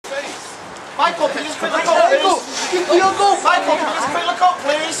Michael, can you just quickly look up, please? Michael, can you just quickly look up,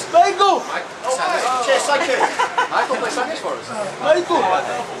 please? Michael! Cheers, thank you. Michael, play sandwich for us. Michael!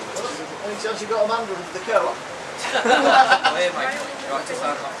 Any chance you got Amanda under the coat? Hey, Michael. You like to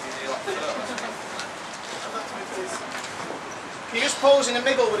start off with you like Can you just pose in the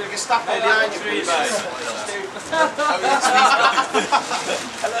middle with a Gestapo behind you, please?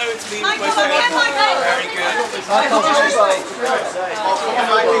 Hello, it's me. Michael, very good. Michael, come on,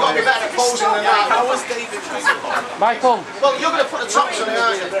 Michael, you've got to be better at posing than that. How was David? Michael! Well, you're going to put the tops on it,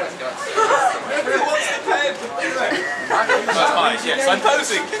 aren't you? Who wants the pen? That's mine, yes, I'm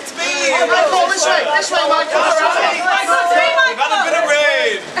posing. It's me! Michael, this way, Michael. We've had a bit of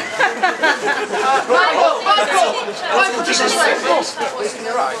rain! Michael, just this way. What's in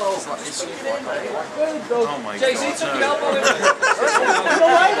your eye? Oh my God, JC took your elbow in.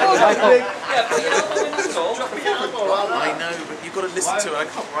 I know, but you've got to listen to it. I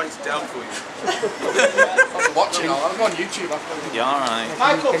can't write it down for you. I'm watching. I'm on YouTube. Yeah, alright.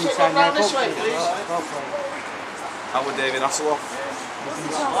 Michael, come round this way, please. How would David Hasselhoff?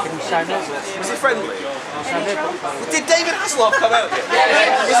 Can you sign up? Was he friendly? Sign up? Did David Hasselhoff come out yet?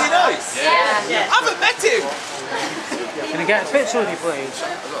 Yeah. Was he nice? Yeah. I haven't met him! Can I get a picture with you, please?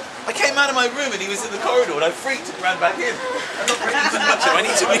 I came out of my room and he was in the corridor and I freaked and ran back in. I'm not ready to touch him. I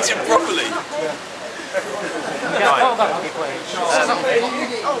need to meet him properly. Can I get a photograph with you, please?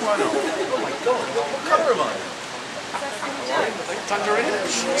 Oh, why not? Oh my God, what colour am I? Tangerine.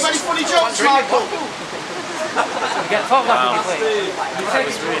 Any funny jokes, Michael? Can I get a photograph with you, please? I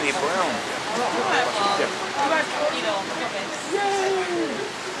was really brown.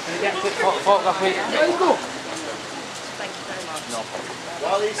 Can I get a quick photograph with you?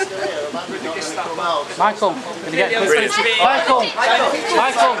 While he's still here, Amanda's not going to come out. Michael, can you get a quick picture? Michael!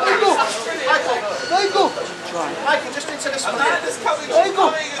 Michael, just into this one. Amanda's coming, she's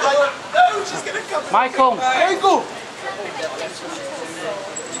coming. No, she's going to come. Michael! Michael!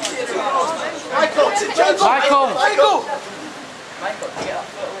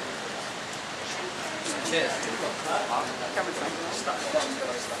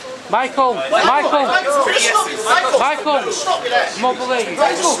 Michael! Stop me there! Mobile lead!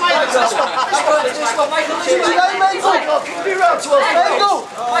 Michael! Can you be round to us?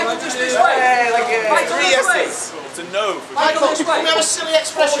 Michael, just this way. Michael, Three this way. S's. It's a no. Michael, can we have a silly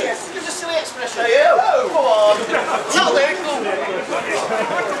expression? Give us a silly expression. Go on. Tell me.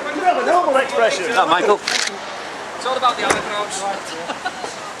 Michael! It's all about the other crowds.